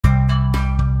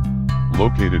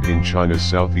Located in China's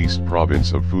southeast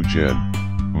province of Fujian,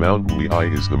 Mount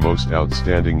Wuyi is the most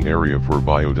outstanding area for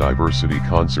biodiversity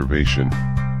conservation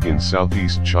in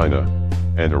southeast China,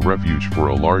 and a refuge for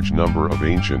a large number of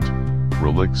ancient,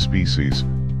 relict species,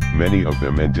 many of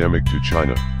them endemic to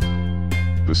China.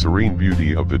 The serene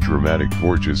beauty of the dramatic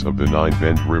gorges of the Nine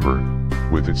Bend River,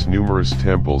 with its numerous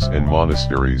temples and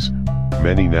monasteries,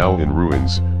 many now in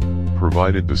ruins,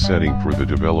 provided the setting for the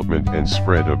development and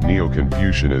spread of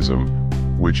Neo-Confucianism,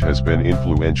 which has been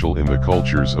influential in the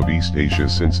cultures of East Asia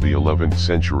since the 11th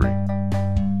century.